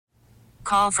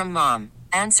call from mom.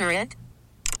 Answer it.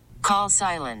 Call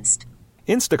silenced.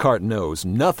 Instacart knows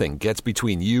nothing gets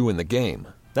between you and the game.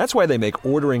 That's why they make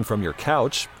ordering from your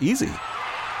couch easy.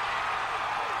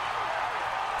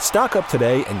 Stock up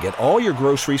today and get all your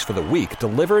groceries for the week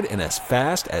delivered in as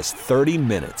fast as 30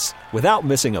 minutes without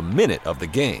missing a minute of the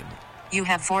game. You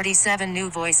have 47 new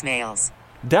voicemails.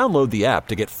 Download the app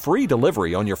to get free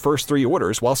delivery on your first 3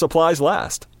 orders while supplies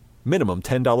last. Minimum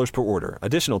 $10 per order.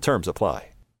 Additional terms apply.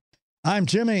 I'm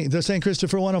Jimmy, the St.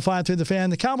 Christopher 105 through the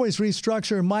fan. The Cowboys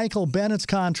restructure Michael Bennett's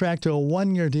contract to a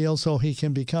 1-year deal so he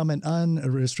can become an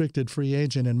unrestricted free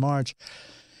agent in March.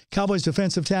 Cowboys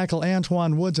defensive tackle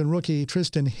Antoine Woods and rookie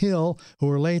Tristan Hill, who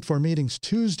were late for meetings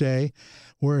Tuesday,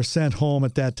 were sent home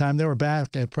at that time. They were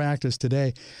back at practice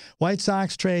today. White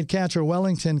Sox trade catcher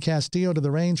Wellington Castillo to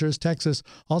the Rangers. Texas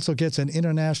also gets an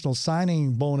international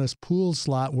signing bonus pool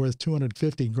slot worth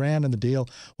 $250,000 in the deal,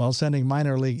 while sending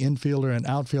minor league infielder and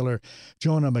outfielder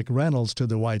Jonah McReynolds to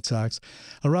the White Sox.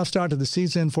 A rough start to the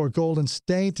season for Golden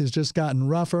State has just gotten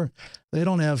rougher. They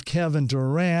don't have Kevin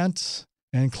Durant,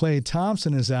 and Klay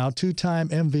Thompson is out. 2-time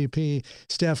MVP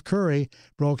Steph Curry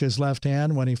broke his left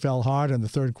hand when he fell hard in the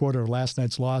third quarter of last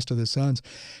night's loss to the Suns.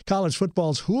 College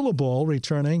football's Hula Bowl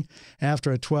returning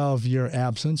after a 12-year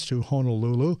absence to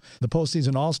Honolulu. The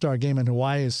postseason All-Star game in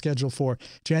Hawaii is scheduled for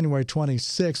January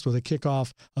 26th with a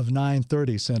kickoff of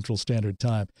 9:30 Central Standard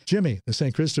Time. Jimmy, the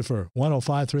St. Christopher,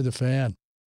 105 through the fan.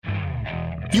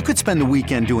 You could spend the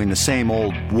weekend doing the same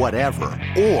old whatever,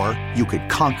 or you could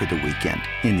conquer the weekend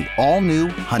in the all-new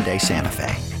Hyundai Santa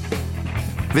Fe.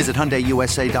 Visit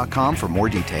HyundaiUSA.com for more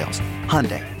details.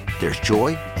 Hyundai, there's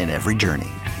joy in every journey.